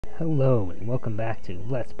Hello and welcome back to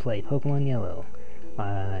Let's Play Pokemon Yellow.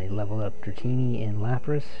 I leveled up Dratini and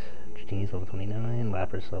Lapras. Dratini's level 29,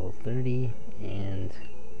 Lapras level 30, and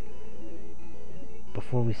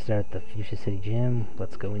before we start the Fuchsia City Gym,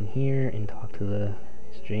 let's go in here and talk to the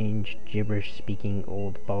strange, gibberish-speaking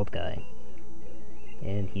old bald guy.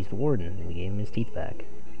 And he's the warden, and we gave him his teeth back.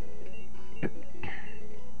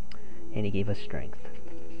 And he gave us strength.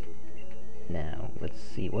 Now, let's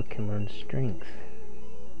see, what can learn strength?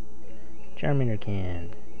 Charmander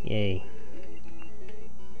can. Yay.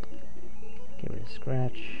 Get rid of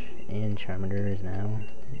Scratch, and Charmander is now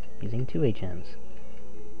using 2 HMs.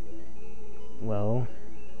 Well...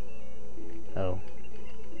 Oh.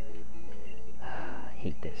 I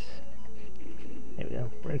hate this. There we go.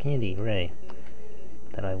 Rare candy, hooray.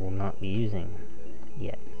 That I will not be using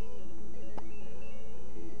yet.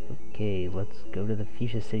 Okay, let's go to the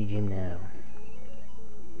Fuchsia City Gym now.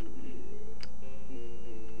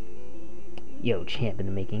 Yo, champ in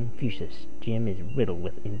the making. Fuchsia's gym is riddled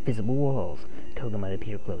with invisible walls. Koga might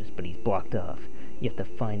appear close, but he's blocked off. You have to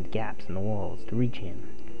find gaps in the walls to reach him.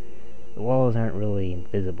 The walls aren't really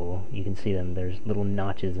invisible. You can see them. There's little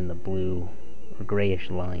notches in the blue or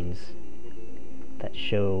grayish lines that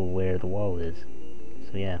show where the wall is.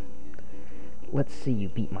 So yeah. Let's see you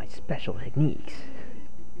beat my special techniques.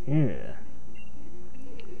 Yeah.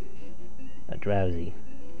 A Drowsy.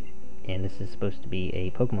 And this is supposed to be a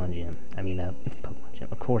Pokemon gym. I mean, a Pokemon gym.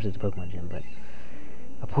 Of course it's a Pokemon gym, but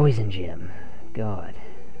a poison gym. God.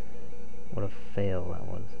 What a fail that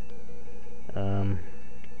was.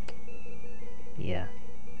 Yeah.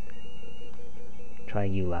 Try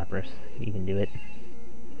you, Lapras. You can do it.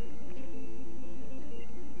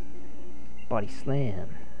 Body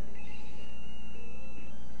Slam.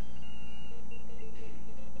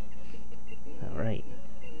 Alright.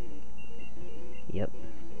 Yep.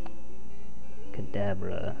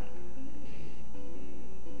 Kadabra.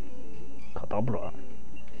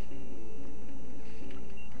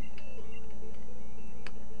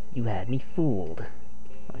 You had me fooled.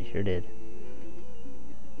 I sure did.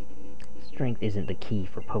 Strength isn't the key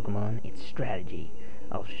for Pokemon, it's strategy.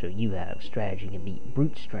 I'll show you how strategy can beat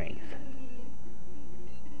brute strength.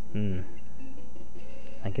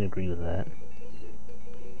 I can agree with that.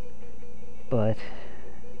 But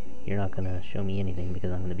you're not gonna show me anything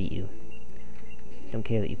because I'm gonna beat you. Don't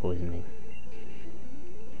care that you poisoned me.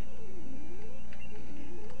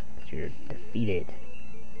 Because you're defeated.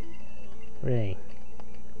 Hooray.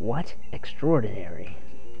 What? Extraordinary.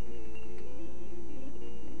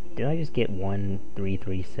 Did I just get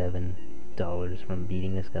 $1,337 from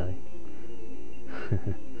beating this guy?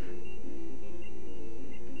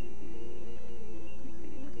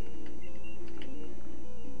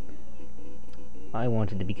 I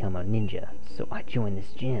wanted to become a ninja, so I joined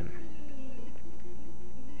this gym.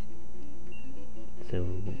 So,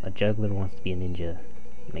 a juggler wants to be a ninja.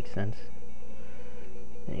 Makes sense.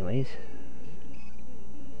 Anyways.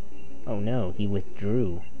 Oh no, he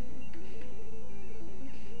withdrew.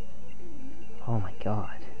 Oh my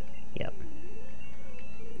god. Yep.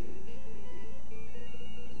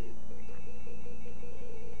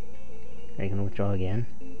 Are you gonna withdraw again?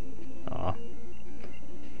 Aw.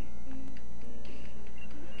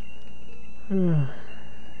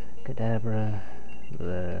 Kadabra.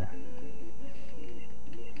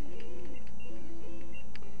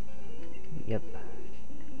 Yep.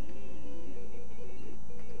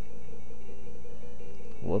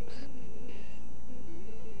 Whoops.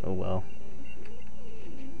 Oh well.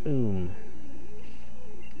 Boom.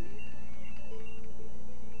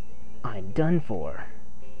 I'm done for.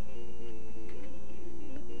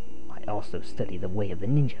 I also study the way of the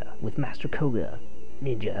ninja with Master Koga.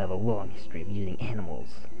 Ninja have a long history of using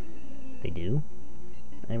animals. They do?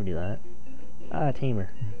 I never do that. Ah,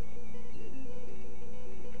 tamer.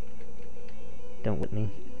 Don't whip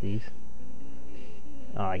me, please.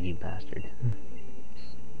 Ah, you bastard.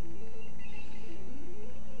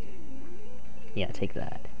 Yeah, take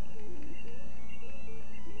that.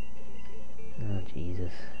 Oh,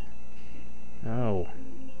 Jesus. Oh.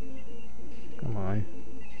 Come on.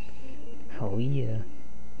 Oh, yeah.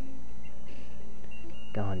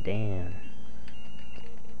 God damn.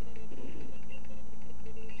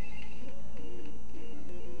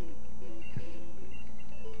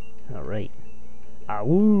 Alright.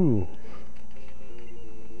 Awoo!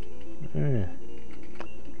 Alrighty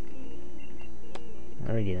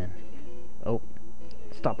then. Oh,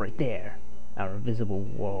 stop right there. Our invisible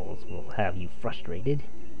walls will have you frustrated.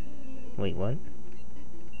 Wait, what?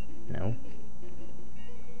 No.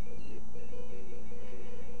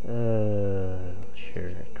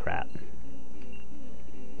 Sure, crap.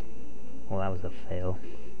 Well, that was a fail.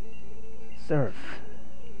 surf.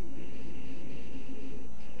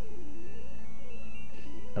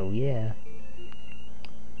 Oh yeah.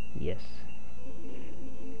 Yes.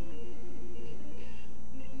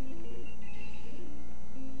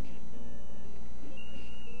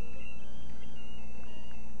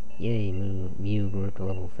 Yay, Mew grew up to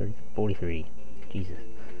level 43. Jesus.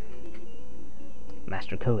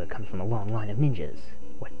 Master Koga comes from a long line of ninjas.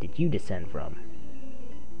 What did you descend from?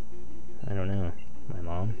 I don't know. My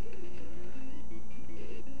mom?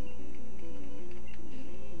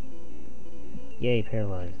 Yay,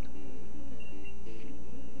 paralyzed.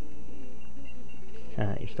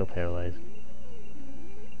 You're still paralyzed.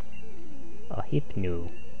 A hypno.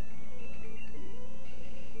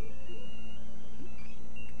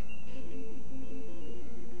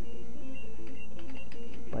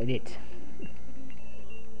 Bite it.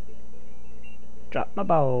 Drop my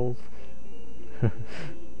balls.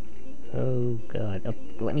 Oh god. Oh,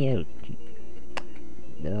 let me out.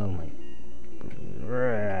 Oh my.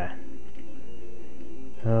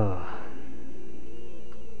 Oh.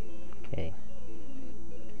 Okay.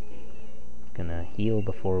 Gonna heal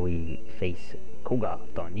before we face Koga,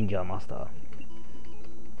 the Ninja Mastah.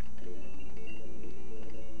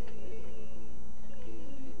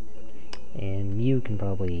 And Mew can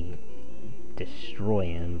probably destroy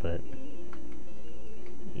him, but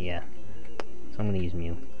yeah. So I'm gonna use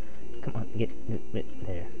Mew. Come on, get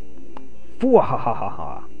there.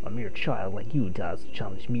 Fwahahaha! A mere child like you does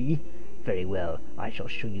challenge me. Very well, I shall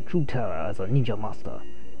show you true terror as a ninja master.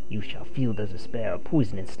 You shall feel the despair of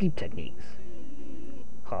poison and sleep techniques.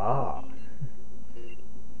 Ha!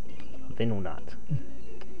 Venonat.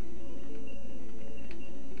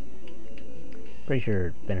 Pretty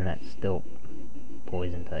sure Venonat's still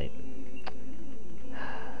poison type.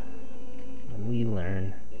 When we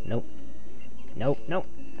learn. Nope. Nope, nope.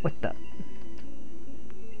 What the?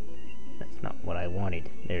 That's not what I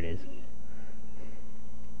wanted. There it is.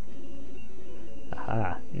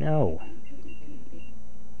 Aha, no.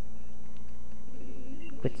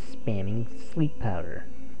 Quit spamming sleep powder.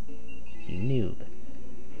 You noob.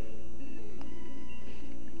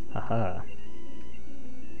 Haha.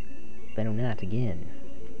 Venonat again.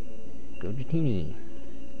 Gojatini.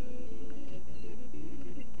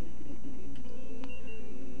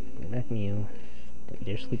 Bring back Mew.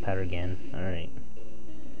 There's sleep powder again. Alright.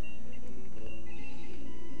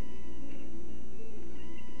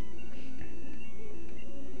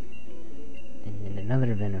 And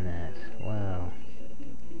another Venonat. Wow.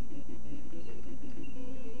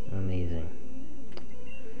 Amazing.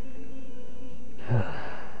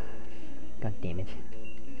 God damn it.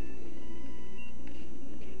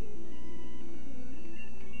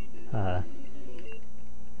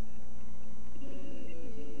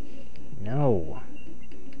 No.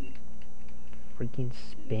 Freaking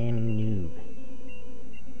spamming noob.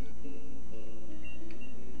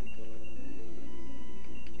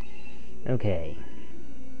 Okay.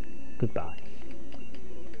 Goodbye.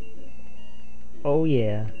 Oh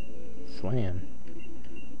yeah. Slam.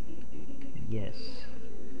 Yes.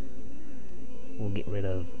 We'll get rid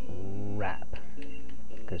of Rap.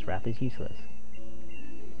 Because Rap is useless.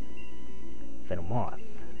 Venomoth.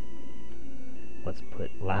 Let's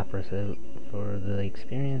put Lapras out for the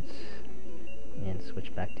experience. And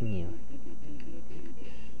switch back to Mew.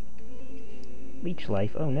 Leech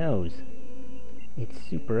Life, oh noes. It's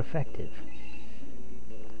super effective.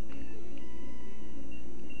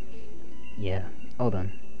 Yeah, all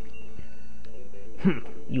done.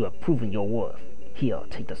 You have proven your worth. Here,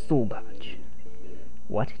 take the soul badge.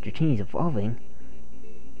 What? Dratini's evolving?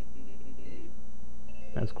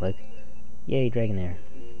 That was quick. Yay, Dragonair.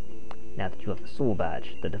 Now that you have the soul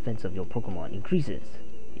badge, the defense of your Pokemon increases.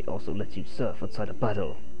 It also lets you surf outside of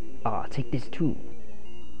battle. Ah, take this too.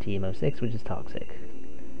 TMO6, which is toxic.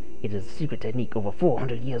 It is a secret technique over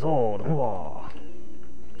 400 years old. Whoa.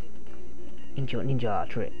 Ancient ninja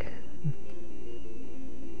trick.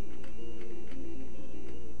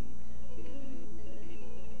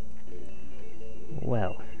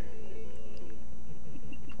 Well,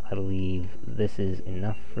 I believe this is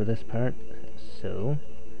enough for this part, so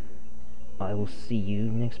I will see you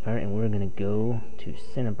next part, and we're gonna go to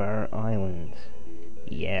Cinnabar Island.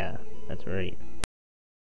 Yeah, that's right.